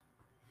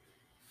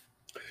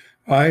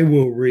I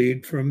will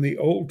read from the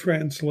old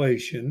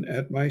translation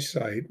at my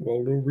site,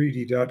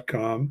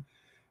 waldoreedy.com,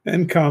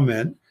 and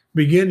comment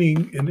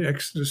beginning in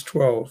Exodus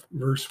 12,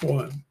 verse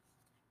 1.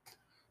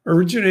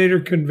 Originator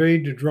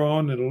conveyed to draw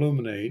and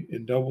illuminate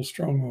in double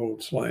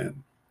strongholds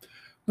land.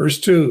 Verse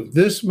 2,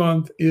 this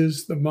month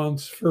is the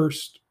month's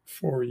first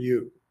for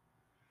you.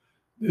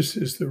 This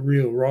is the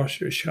real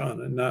Rosh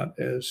Hashanah, not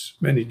as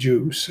many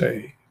Jews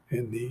say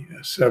in the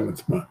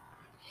seventh month.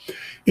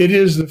 It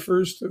is the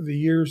first of the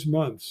year's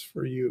months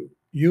for you.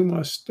 You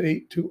must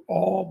state to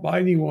all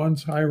mighty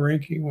ones,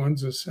 high-ranking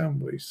ones,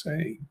 assembly,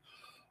 saying,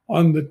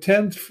 on the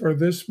 10th for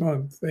this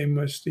month, they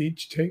must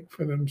each take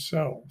for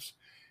themselves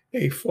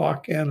a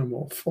flock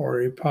animal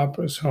for a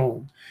papa's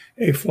home,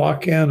 a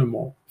flock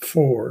animal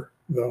for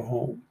the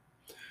home.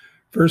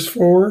 Verse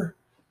 4,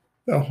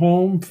 the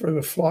home for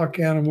the flock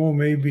animal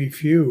may be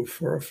few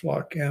for a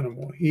flock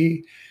animal.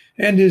 He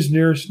and his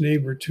nearest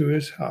neighbor to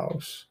his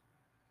house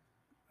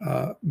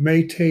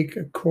may take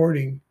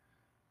according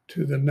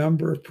to the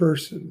number of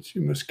persons.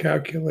 You must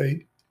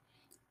calculate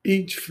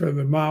each for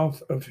the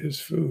mouth of his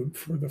food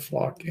for the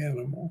flock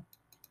animal.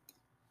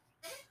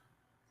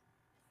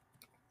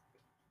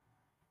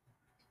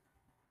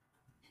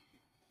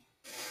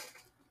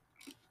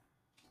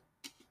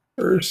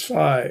 Verse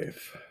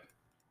 5.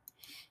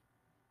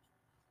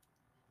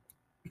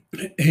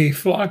 A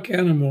flock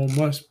animal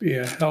must be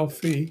a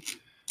healthy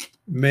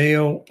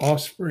male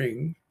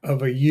offspring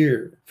of a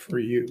year for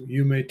you.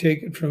 You may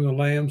take it from the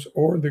lambs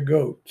or the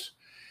goats.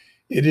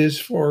 It is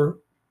for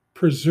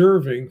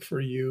preserving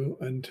for you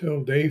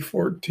until day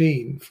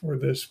 14 for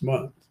this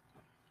month.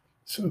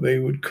 So they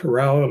would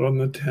corral it on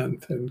the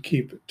 10th and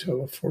keep it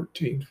till the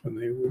 14th when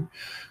they would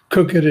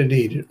cook it and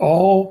eat it.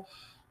 All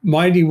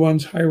mighty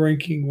ones,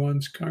 high-ranking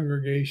ones,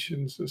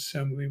 congregations,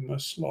 assembly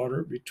must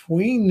slaughter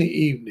between the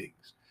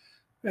evenings,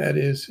 that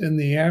is, in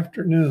the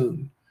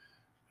afternoon,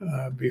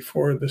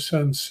 before the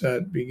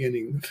sunset,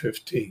 beginning the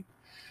 15th.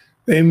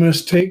 They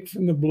must take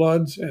from the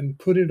bloods and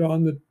put it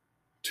on the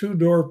two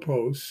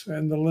doorposts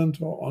and the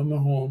lintel on the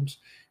homes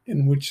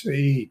in which they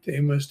eat. They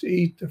must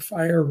eat the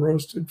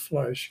fire-roasted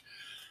flesh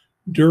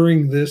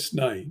during this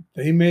night.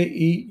 They may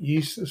eat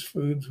yeastless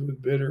foods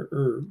with bitter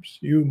herbs.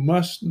 You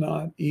must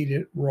not eat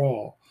it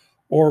raw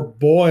or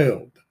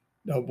boiled,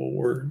 double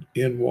word,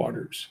 in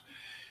waters.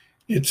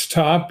 Its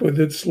top with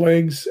its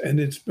legs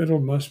and its middle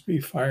must be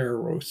fire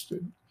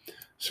roasted.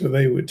 So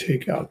they would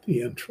take out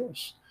the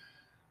entrails.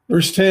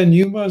 Verse 10,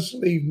 you must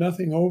leave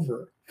nothing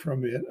over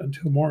from it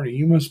until morning.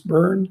 You must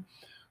burn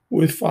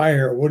with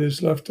fire what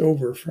is left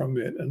over from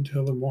it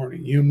until the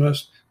morning.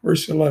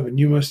 Verse 11,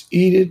 you must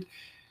eat it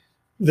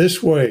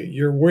this way,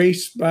 your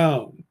waist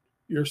bound,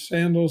 your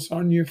sandals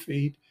on your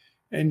feet,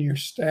 and your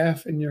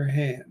staff in your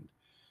hand.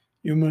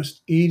 You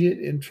must eat it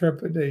in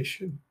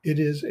trepidation. It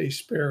is a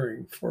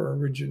sparing for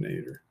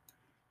originator.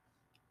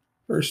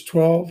 Verse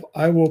 12,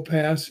 I will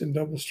pass in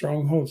double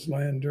strongholds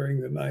land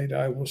during the night.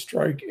 I will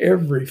strike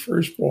every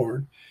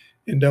firstborn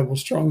in double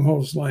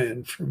strongholds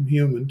land, from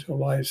human to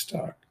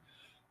livestock.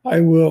 I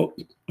will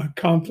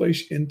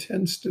accomplish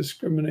intense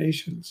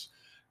discriminations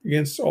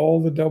against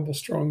all the double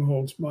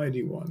strongholds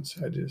mighty ones,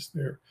 that is,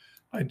 their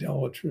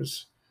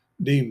idolatrous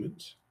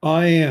demons.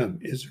 I am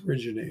is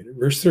originator.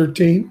 Verse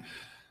 13,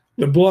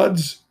 the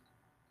bloods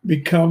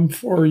become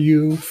for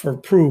you for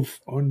proof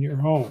on your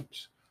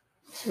homes.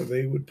 So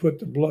they would put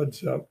the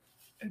bloods up,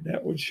 and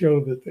that would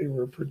show that they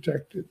were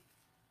protected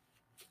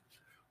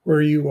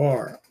where you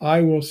are.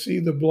 I will see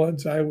the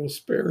bloods, I will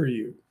spare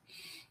you.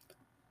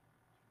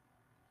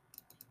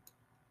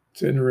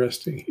 It's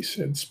interesting, he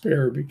said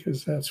spare,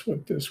 because that's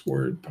what this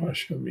word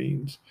pasha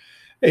means.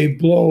 A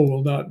blow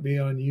will not be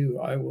on you.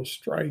 I will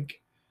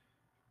strike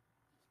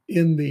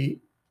in the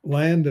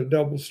land of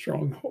double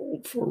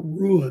stronghold for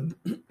ruin.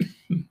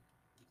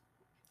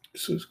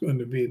 This is going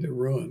to be the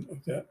ruin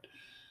of that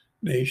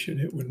nation.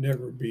 It would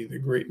never be the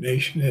great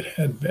nation it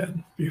had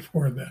been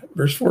before that.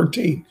 Verse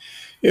 14,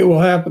 it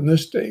will happen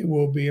this day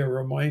will be a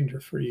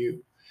reminder for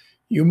you.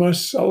 You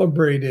must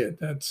celebrate it.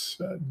 That's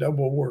a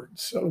double word.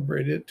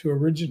 Celebrate it to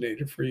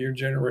originator for your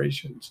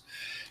generations.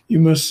 You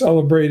must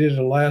celebrate it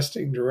a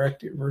lasting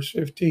directive. Verse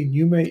 15,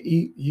 you may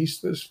eat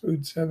yeastless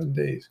food 7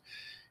 days.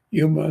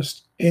 You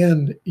must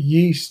end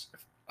yeast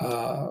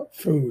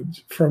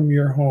foods from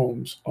your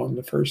homes on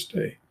the first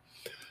day.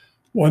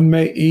 One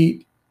may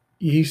eat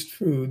yeast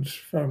foods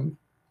from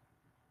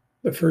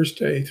the first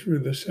day through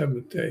the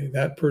seventh day.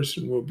 That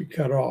person will be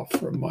cut off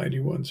from mighty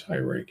one's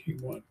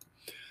high-ranking one.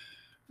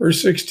 Verse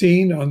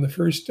 16, on the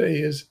first day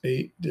is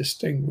a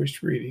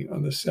distinguished reading.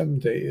 On the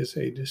seventh day is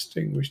a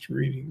distinguished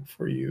reading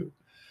for you.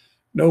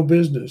 No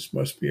business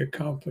must be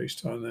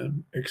accomplished on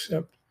them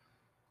except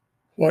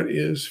what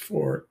is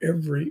for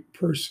every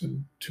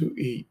person to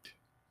eat.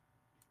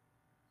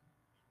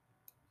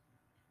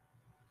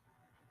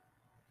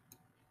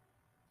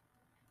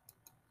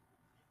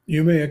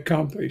 You may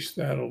accomplish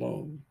that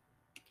alone.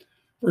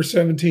 Verse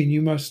 17,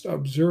 you must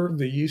observe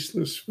the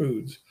yeastless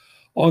foods.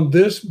 On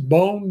this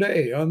bone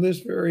day, on this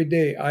very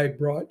day, I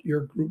brought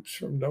your groups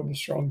from double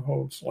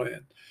strongholds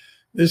land.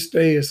 This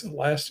day is a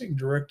lasting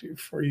directive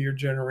for your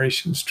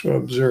generations to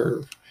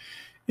observe.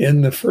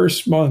 In the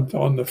first month,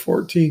 on the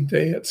 14th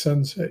day at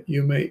sunset,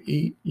 you may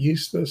eat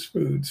yeastless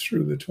foods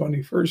through the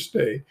 21st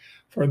day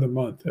for the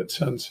month at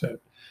sunset.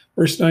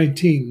 Verse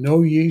 19,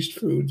 no yeast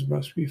foods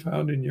must be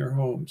found in your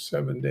home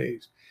 7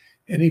 days.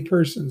 Any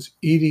persons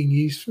eating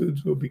yeast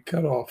foods will be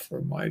cut off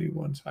from mighty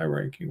ones,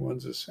 high-ranking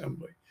ones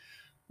assembly,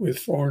 with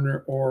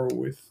foreigner or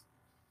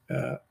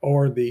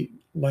the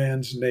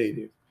land's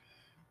native.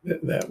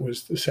 That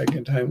was the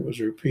second time it was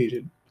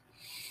repeated.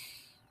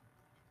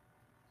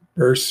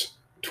 Verse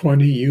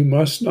 20, you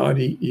must not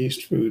eat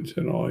yeast foods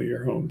in all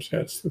your homes.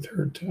 That's the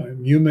third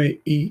time. You may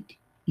eat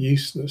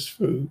yeastless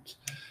foods.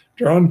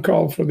 John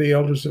called for the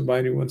elders of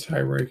mighty ones,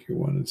 high-ranking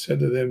one, and said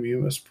to them, you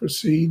must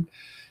proceed.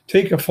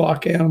 Take a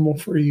flock animal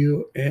for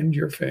you and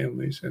your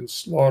families and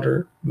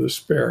slaughter the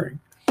sparing.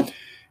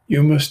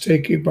 You must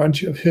take a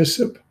bunch of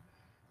hyssop,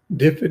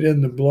 dip it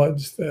in the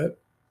bloods that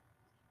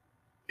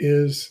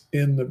is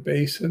in the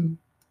basin.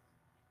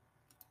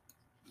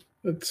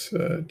 Let's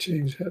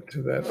change that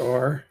to that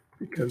R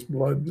because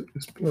blood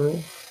is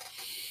plural.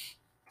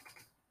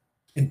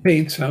 And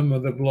paint some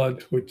of the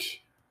bloods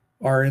which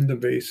are in the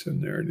basin.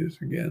 There it is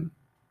again.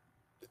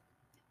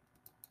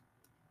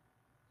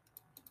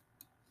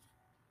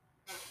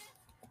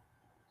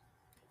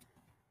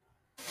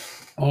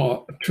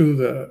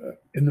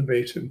 In the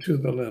basin to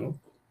the lintel.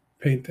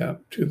 Paint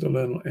that to the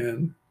lintel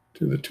and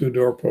to the 2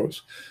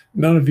 doorposts.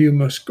 None of you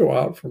must go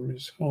out from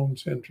his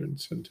home's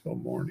entrance until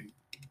morning.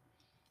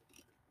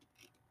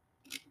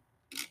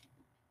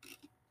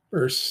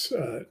 Verse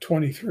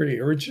 23,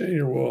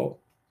 originator will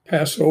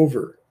pass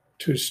over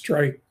to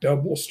strike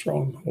double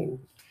stronghold.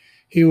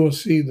 He will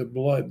see the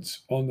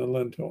bloods on the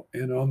lintel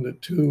and on the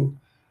 2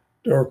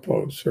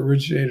 doorposts.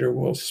 Originator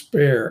will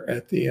spare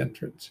at the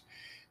entrance.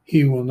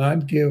 He will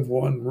not give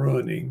one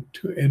ruining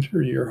to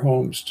enter your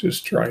homes to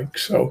strike.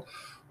 So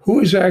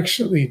who is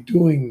actually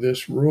doing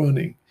this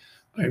ruining?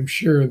 I'm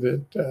sure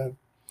that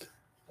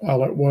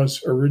while it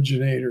was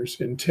originator's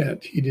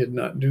intent, he did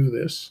not do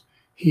this.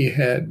 He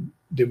had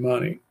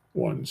demonic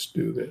ones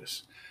do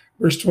this.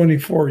 Verse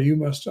 24, you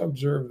must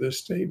observe this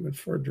statement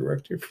for a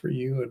directive for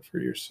you and for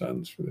your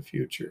sons for the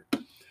future.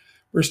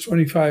 Verse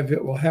 25,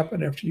 it will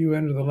happen after you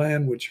enter the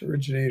land which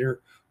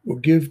originator will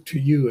give to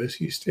you. As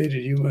he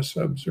stated, you must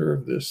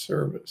observe this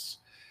service.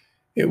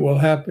 It will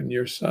happen,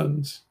 your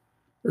sons.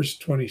 Verse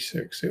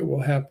 26, it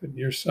will happen.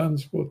 Your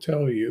sons will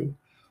tell you,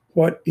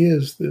 what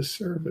is this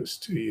service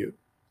to you?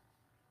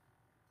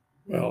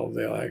 Well,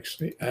 they'll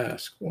actually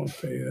ask,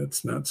 won't they?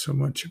 That's not so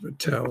much of a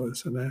tell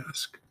as an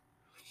ask.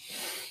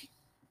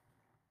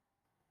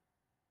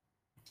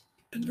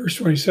 In verse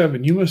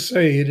 27, you must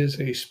say it is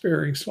a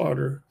sparing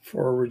slaughter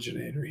for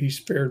originator. He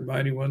spared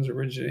mighty ones,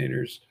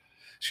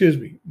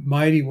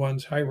 mighty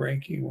ones,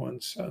 high-ranking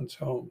ones, sons'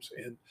 homes,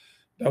 and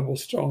double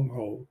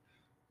stronghold.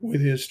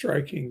 With his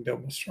striking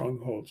double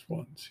strongholds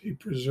once, he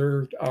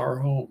preserved our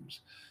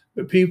homes.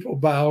 The people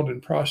bowed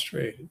and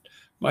prostrated.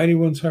 Mighty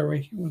ones,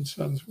 high-ranking ones,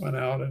 sons went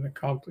out and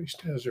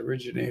accomplished as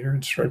originator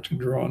instructed,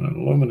 drawn, and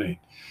illuminate.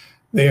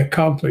 They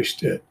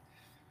accomplished it.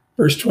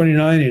 Verse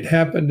 29, it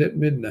happened at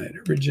midnight.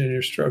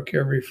 Originator struck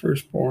every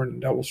firstborn in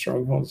double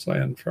strongholds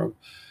land, from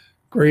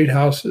great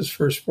houses,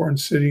 firstborn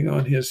sitting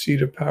on his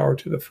seat of power,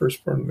 to the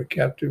firstborn of the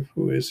captive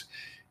who is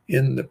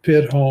in the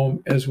pit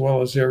home, as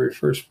well as every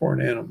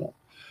firstborn animal.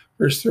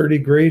 Verse 30,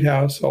 great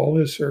house, all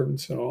his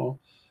servants and all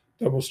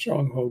double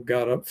stronghold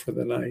got up for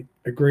the night.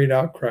 A great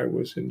outcry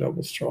was in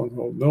double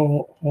stronghold.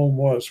 No home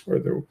was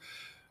where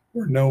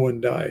no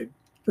one died.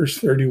 Verse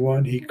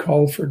 31, he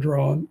called for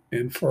drawn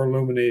and for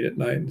illuminate at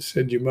night and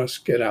said, you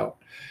must get out.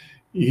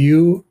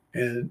 You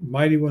and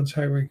mighty ones,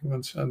 high-ranking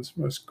ones, sons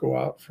must go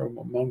out from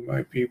among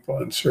my people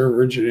and serve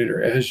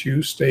originator as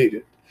you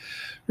stated.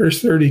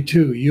 Verse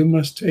 32, you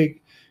must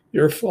take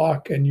your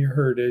flock and your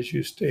herd as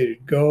you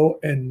stated. Go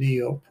and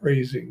kneel,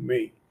 praising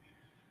me.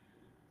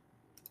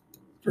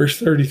 Verse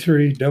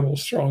 33, double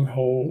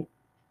stronghold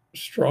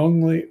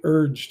strongly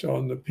urged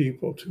on the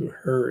people to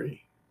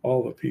hurry.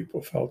 All the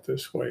people felt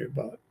this way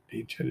about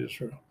ancient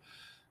Israel,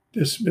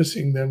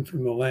 dismissing them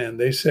from the land.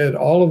 They said,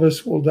 all of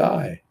us will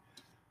die.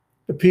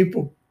 The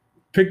people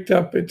picked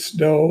up its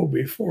dough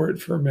before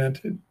it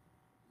fermented,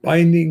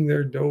 binding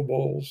their dough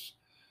bowls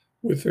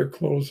with their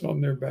clothes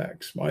on their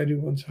backs. Mighty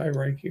ones,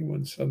 high-ranking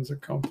ones, sons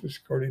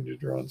accomplished according to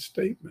Drawn's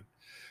statement.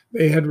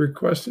 They had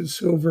requested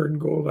silver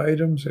and gold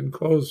items and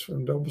clothes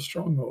from double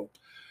stronghold.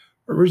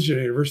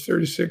 Originator, verse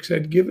 36,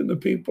 had given the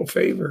people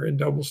favor in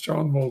double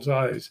stronghold's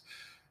eyes.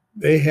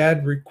 They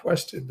had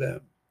requested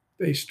them.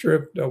 They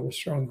stripped double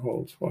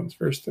strongholds once.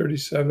 Verse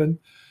 37,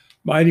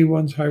 mighty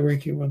ones,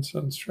 high-ranking ones,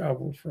 sons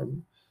traveled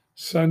from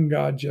sun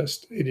god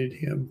just stated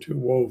him to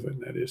Woven,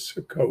 that is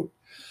Sukkot.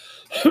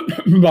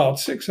 About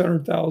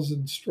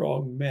 600,000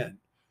 strong men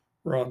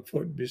were on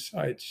foot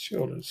besides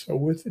children. So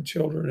with the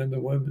children and the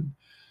women,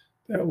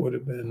 that would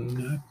have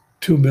been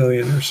 2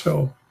 million or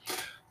so.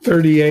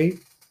 38,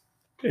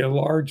 a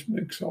large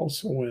mix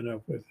also went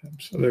up with them.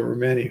 So there were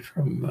many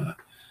from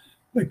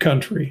the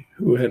country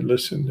who had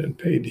listened and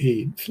paid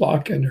heed.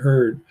 Flock and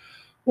herd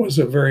was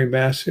a very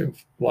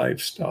massive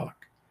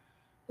livestock.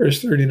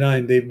 Verse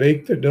 39, they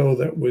baked the dough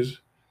that was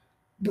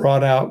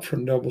brought out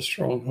from double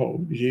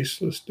stronghold,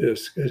 yeastless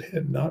disc. It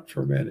had not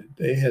fermented.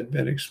 They had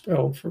been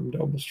expelled from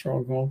double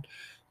stronghold.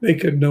 They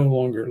could no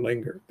longer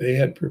linger. They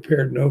had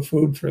prepared no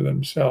food for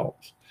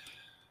themselves.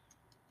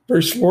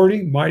 Verse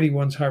 40, Mighty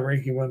One's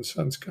high-ranking one's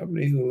son's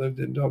company who lived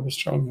in double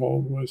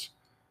stronghold was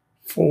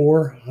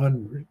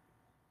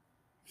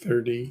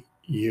 430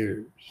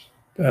 years.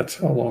 That's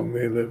how long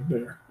they lived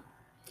there.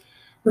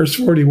 Verse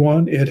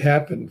 41, it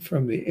happened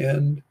from the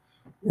end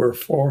were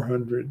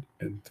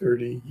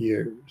 430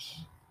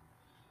 years.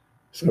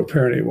 So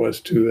apparently it was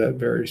to that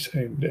very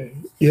same day.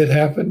 It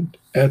happened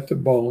at the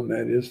bone,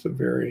 that is the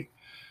very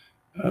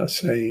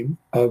same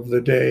of the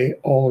day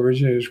all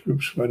originators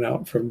groups went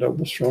out from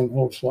double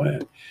stronghold's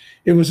land.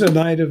 It was a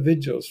night of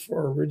vigils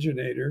for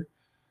originator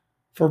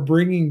for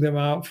bringing them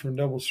out from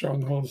double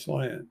stronghold's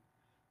land.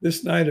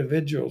 This night of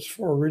vigils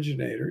for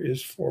originator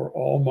is for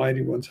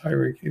Almighty One's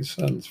high-ranking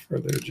sons for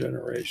their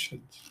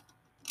generations.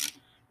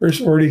 Verse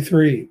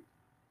 43,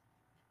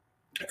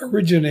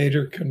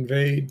 originator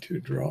conveyed to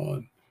draw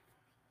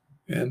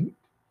and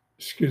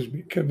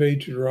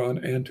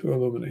to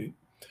illuminate.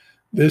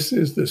 This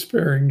is the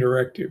sparing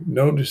directive.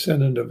 No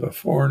descendant of a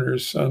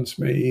foreigner's sons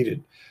may eat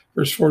it.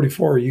 Verse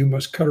 44, you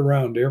must cut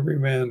around every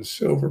man's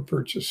silver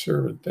purchased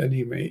servant, then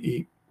he may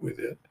eat with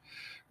it.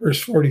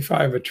 Verse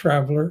 45, a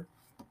traveler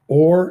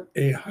or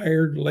a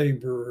hired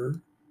laborer.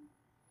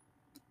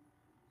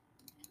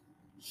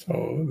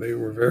 So they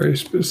were very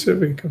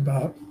specific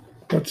about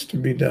what's to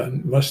be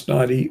done, must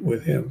not eat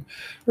with him.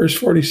 Verse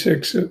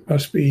 46, it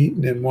must be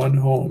eaten in one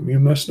home.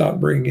 You must not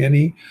bring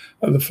any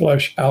of the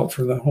flesh out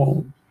from the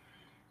home.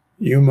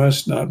 You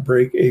must not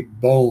break a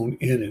bone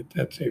in it.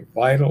 That's a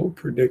vital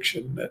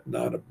prediction that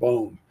not a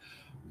bone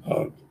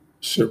of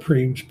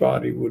Supreme's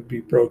body would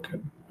be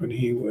broken when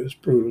he was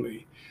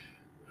brutally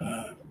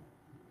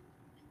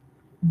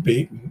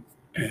beaten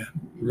and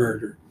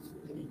murdered.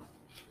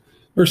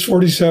 Verse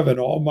 47,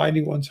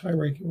 Almighty One's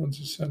high-ranking one's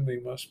assembly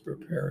must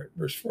prepare it.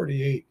 Verse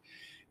 48,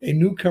 a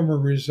newcomer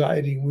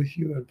residing with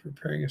you and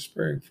preparing a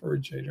sparing for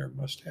originator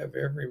must have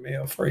every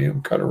male for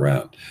him cut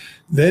around.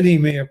 Then he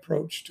may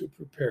approach to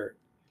prepare it.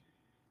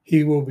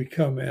 He will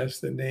become as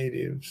the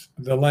natives,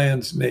 the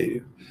land's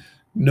native.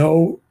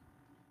 No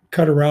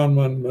cut around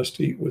one must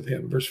eat with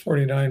him. Verse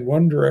 49,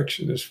 one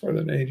direction is for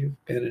the native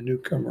and a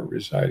newcomer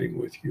residing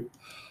with you.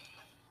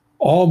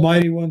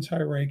 Almighty One's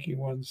high-ranking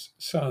one's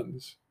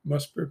sons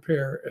must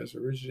prepare as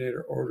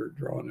originator ordered,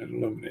 drawn, and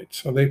illuminate.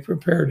 So they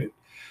prepared it.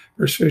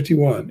 Verse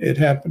 51, it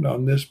happened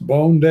on this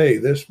bone day,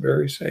 this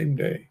very same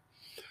day.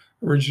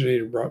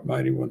 Originator brought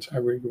Mighty One's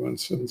high-ranking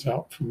one's sons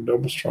out from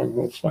double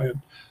stronghold's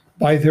land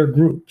by their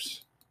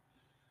groups.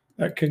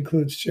 That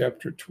concludes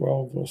chapter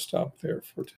 12. We'll stop there for today.